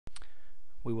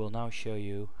We will now show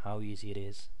you how easy it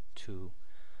is to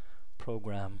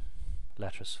program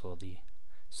letters for the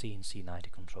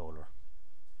cnc90 controller.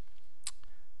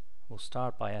 We'll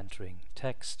start by entering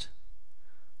text,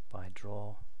 by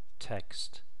draw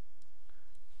text.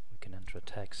 We can enter a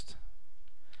text.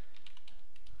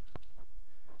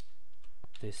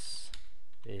 This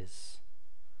is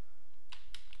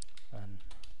an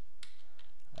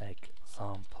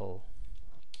example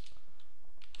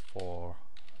for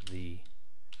the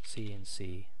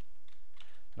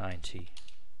cnc90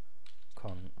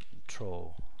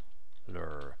 controller.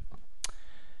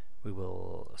 We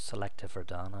will select a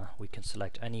Verdana. We can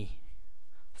select any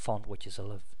font which is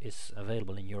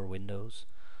available in your Windows.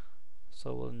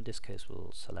 So in this case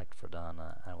we'll select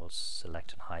Verdana and we'll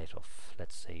select a height of,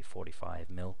 let's say, 45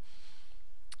 mil.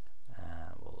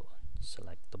 We'll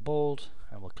select the bold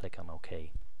and we'll click on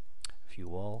OK.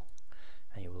 View all,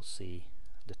 and you will see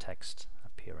the text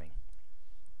appearing.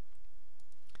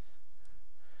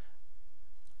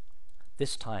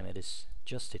 This time it is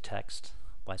just a text.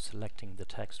 By selecting the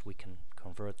text we can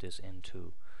convert this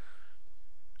into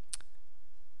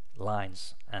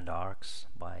lines and arcs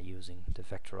by using the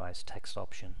vectorized text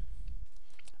option.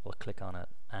 We'll click on it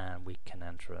and we can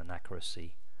enter an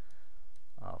accuracy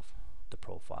of the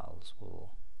profiles.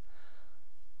 We'll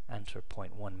enter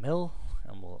 0.1 mil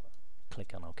and we'll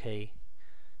click on OK,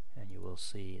 and you will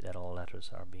see that all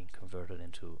letters are being converted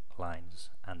into lines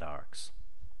and arcs.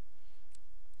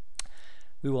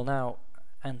 We will now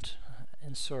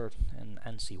insert an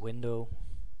NC window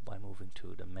by moving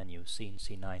to the menu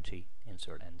cnc90,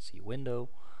 insert NC window,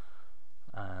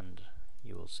 and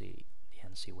you will see the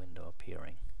NC window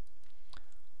appearing.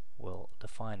 We'll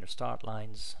define the start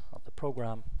lines of the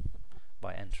program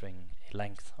by entering a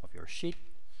length of your sheet.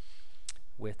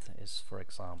 Width is, for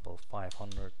example,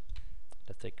 500.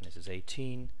 The thickness is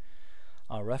 18.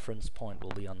 Our reference point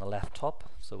will be on the left top,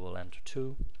 so we'll enter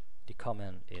 2. The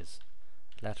comment is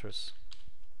letters,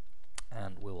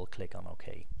 and we will click on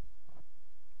OK.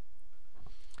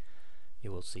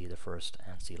 You will see the first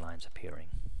NC lines appearing.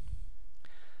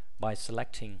 By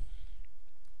selecting,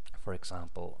 for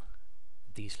example,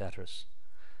 these letters,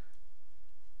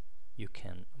 you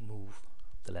can move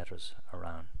the letters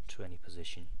around to any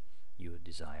position you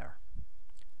desire.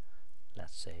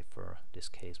 Let's say for this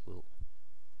case we'll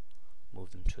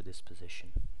move them to this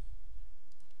position.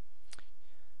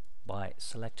 By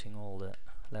selecting all the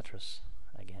letters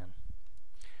again,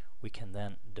 we can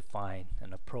then define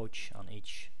an approach on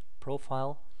each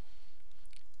profile.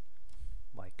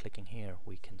 By clicking here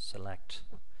we can select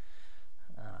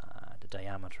the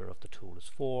diameter of the tool is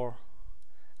 4.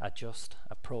 Adjust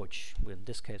approach. In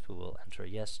this case we will enter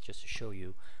yes, just to show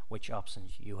you which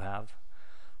options you have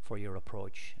for your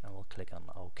approach, and we'll click on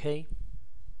OK.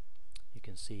 You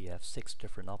can see you have 6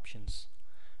 different options.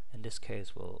 In this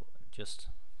case we'll just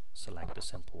select a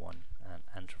simple one and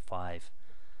enter 5,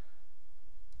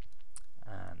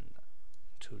 and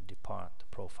to depart the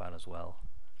profile as well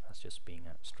as just being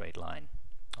a straight line.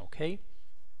 OK.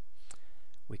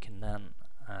 We can then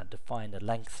define the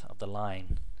length of the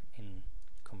line in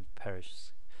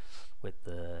comparison with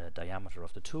the diameter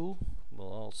of the tool.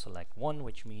 We'll all select 1,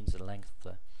 which means the length of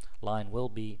the line will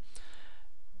be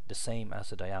the same as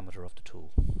the diameter of the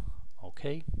tool.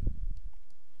 OK.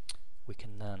 We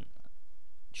can then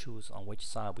choose on which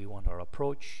side we want our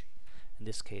approach. In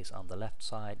this case on the left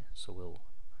side, so we'll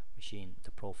machine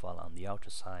the profile on the outer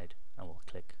side and we'll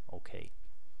click OK.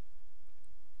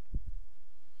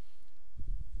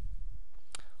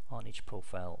 On each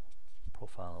profile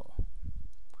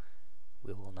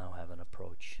we will now have an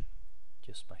approach.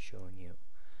 Just by showing you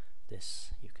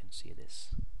this, you can see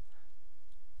this.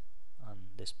 On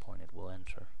this point it will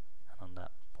enter, and on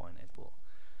that point it will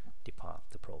depart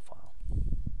the profile.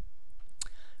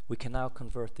 We can now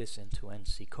convert this into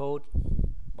NC code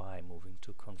by moving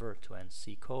to convert to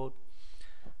NC code.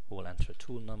 We will enter a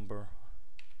tool number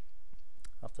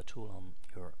of the tool on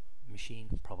your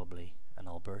machine, probably an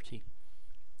Alberti.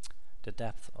 The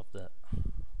depth of the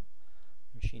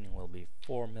machining will be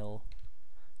 4 mil,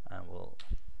 and we'll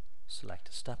select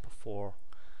a step of 4.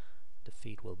 The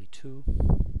feet will be 2.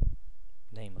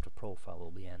 Name of the profile will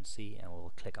be NC, and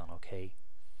we'll click on OK.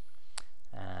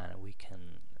 And we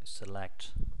can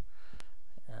select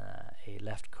a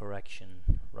left correction,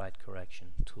 right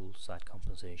correction, tool side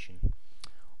compensation,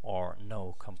 or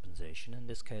no compensation. In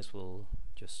this case we'll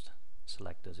just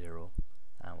select a 0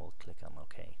 and we'll click on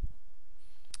OK.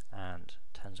 And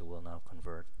Tensor will now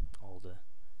convert all the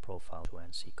profile to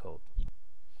NC code.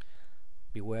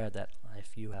 Beware that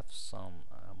if you have some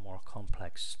more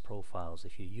complex profiles,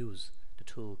 if you use the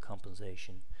tool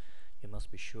compensation, you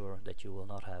must be sure that you will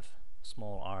not have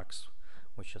small arcs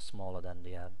which are smaller than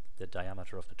the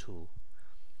diameter of the tool.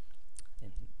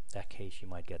 In that case you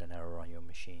might get an error on your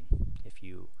machine. If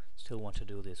you still want to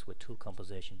do this with tool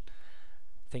composition,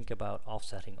 think about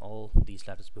offsetting all these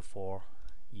letters before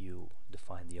you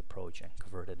define the approach and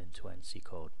convert it into NC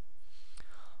code.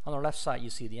 On the left side you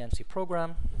see the NC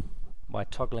program. By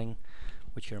toggling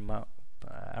with your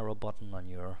arrow button on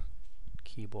your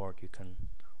keyboard, you can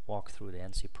walk through the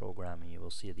NC program and you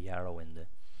will see the arrow in the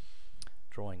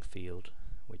drawing field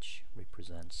which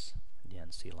represents the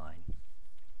NC line.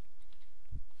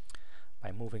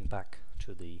 By moving back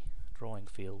to the drawing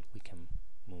field, we can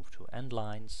move to end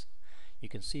lines. You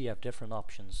can see you have different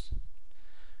options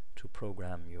to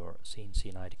program your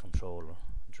cnc90 controller.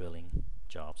 Drilling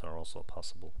jobs are also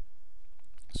possible,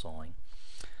 sawing.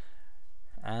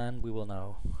 And we will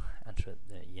now enter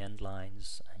the end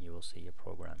lines and you will see your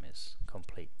program is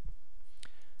complete.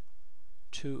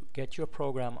 To get your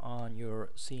program on your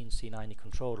cnc90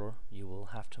 controller, you will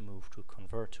have to move to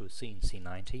convert to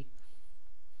cnc90.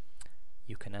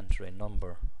 You can enter a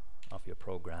number of your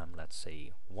program, let's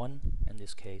say 1 in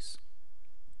this case,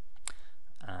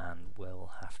 and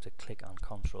we'll have to click on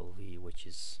Ctrl V, which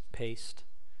is paste,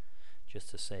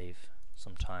 just to save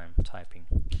some time typing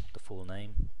the full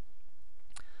name,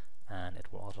 and it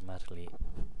will automatically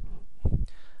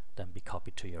then be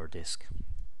copied to your disk.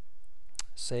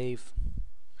 Save.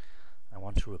 I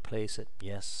want to replace it,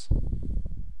 yes,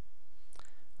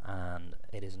 and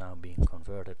it is now being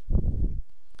converted.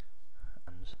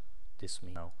 And this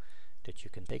means now that you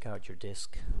can take out your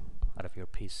disk out of your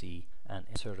PC and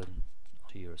insert it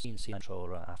to your CNC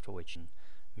controller, after which you can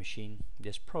machine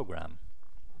this program.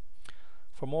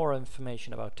 For more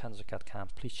information about Tensor Cadcam,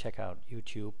 please check out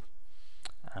YouTube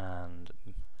and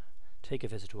take a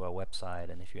visit to our website,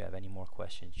 and if you have any more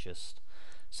questions, just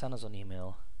send us an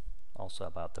email. Also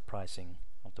about the pricing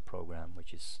of the program,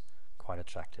 which is quite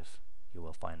attractive. You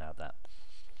will find out that.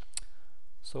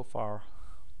 So far,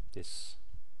 this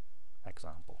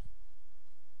example.